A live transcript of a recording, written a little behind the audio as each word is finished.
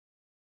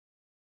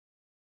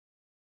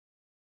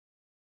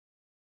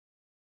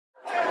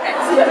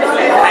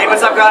Hey,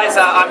 what's up guys?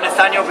 I'm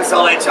Nathaniel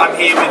Buzolic. I'm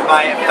here with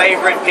my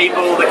favourite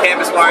people, the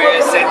Campus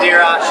Warriors,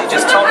 Sandira. She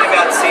just told me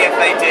about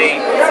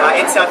CFAD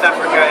in South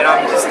Africa, and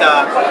I'm just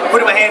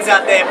putting my hands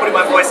out there, putting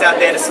my voice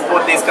out there to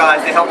support these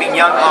guys. They're helping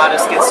young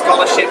artists get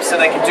scholarships so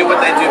they can do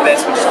what they do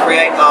best, which is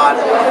create art.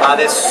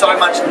 There's so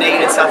much need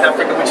in South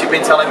Africa, which you've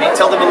been telling me.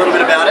 Tell them a little bit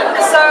about it.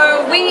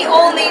 So we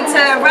all need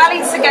to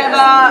rally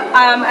together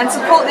and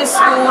support this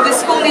school. This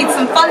school needs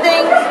some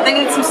funding,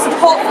 they need some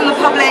support from the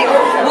public.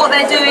 What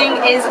they're doing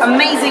is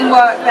amazing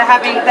work.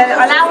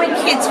 They're allowing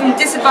kids from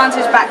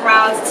disadvantaged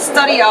backgrounds to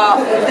study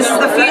art. This is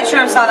the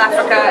future of South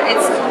Africa.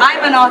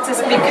 I'm an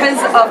artist because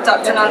of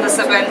Dr.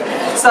 Nandasabin,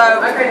 so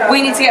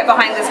we need to get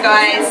behind this,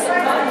 guys.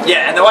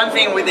 Yeah, and the one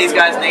thing with these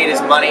guys need is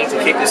money to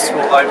keep this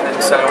school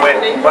open. So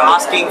we're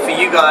asking for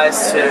you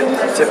guys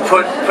to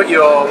put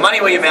your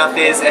money where your mouth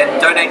is and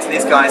donate to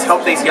these guys.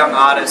 Help these young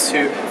artists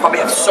who probably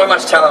have so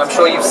much talent. I'm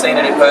sure you've seen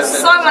it in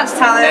person. So much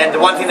talent. And the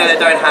one thing that they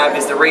don't have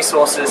is the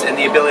resources and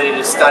the ability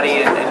to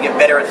study and get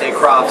better at their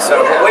craft. So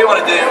what we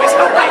want to do is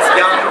help these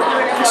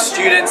young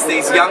students,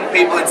 these young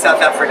people in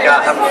South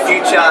Africa have a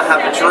future,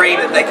 have a dream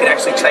that they can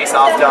actually chase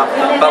after.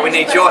 But we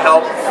need your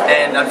help,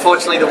 and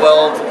unfortunately the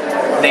world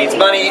needs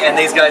money, and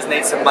these guys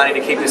need some money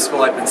to keep this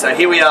school open. So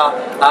here we are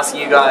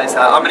asking you guys.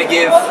 I'm going to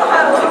give,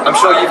 I'm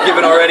sure you've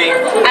given already.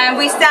 And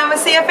we stand with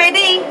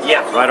CFAD.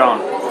 Yeah. Right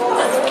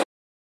on.